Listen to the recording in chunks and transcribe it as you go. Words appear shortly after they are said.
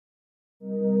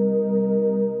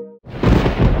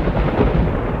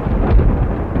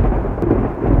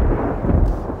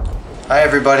Hi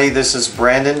everybody, this is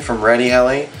Brandon from Ready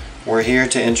Heli. We're here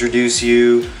to introduce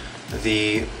you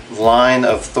the line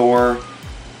of Thor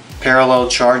parallel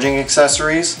charging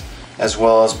accessories as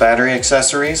well as battery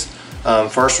accessories.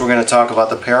 First we're going to talk about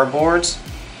the ParaBoards.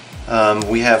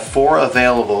 We have 4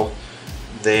 available.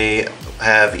 They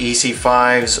have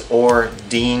EC5s or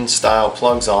Dean style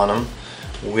plugs on them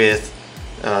with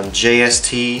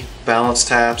JST balance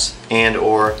taps and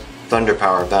or Thunder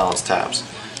Power balance taps.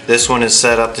 This one is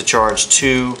set up to charge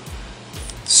 2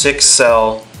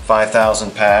 6-cell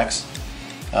 5000 packs.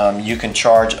 You can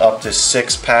charge up to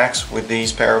 6 packs with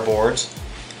these ParaBoards.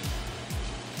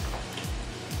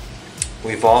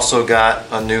 We've also got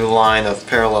a new line of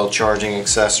parallel charging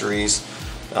accessories,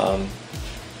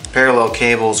 parallel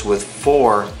cables with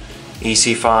 4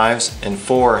 EC5s and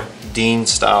 4 Dean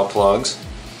style plugs,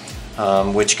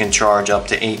 which can charge up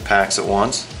to 8 packs at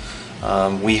once.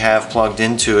 We have plugged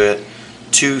into it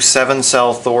 2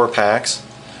 7-cell Thor packs.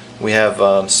 We have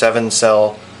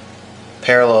 7-cell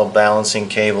parallel balancing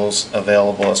cables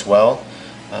available as well.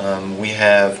 We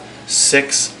have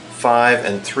 6, 5,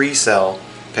 and 3-cell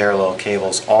parallel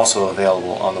cables also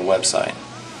available on the website.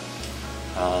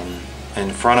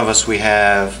 In front of us we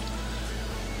have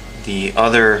the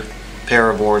other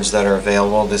ParaBoards that are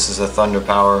available. This is a Thunder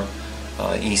Power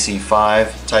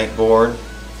EC5 type board.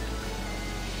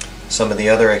 Some of the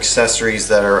other accessories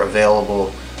that are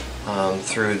available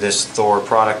through this Thor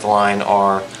product line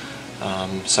are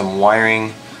some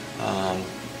wiring,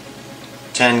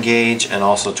 10 gauge and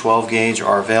also 12 gauge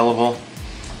are available.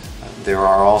 There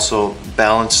are also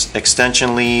balance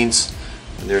extension leads.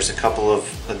 There's a couple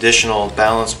of additional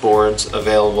balance boards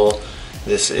available.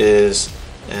 This is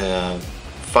a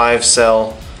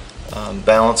 5-cell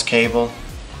balance cable.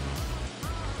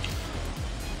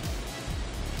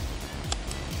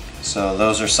 So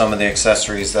those are some of the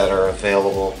accessories that are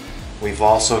available. We've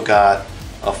also got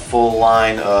a full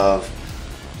line of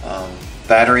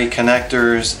battery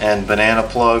connectors and banana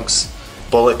plugs,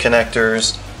 bullet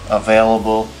connectors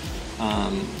available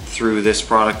through this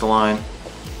product line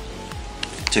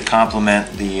to complement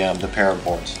the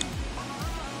ParaBoards.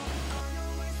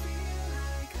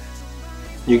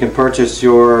 You can purchase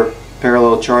your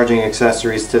parallel charging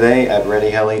accessories today at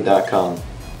readyheli.com.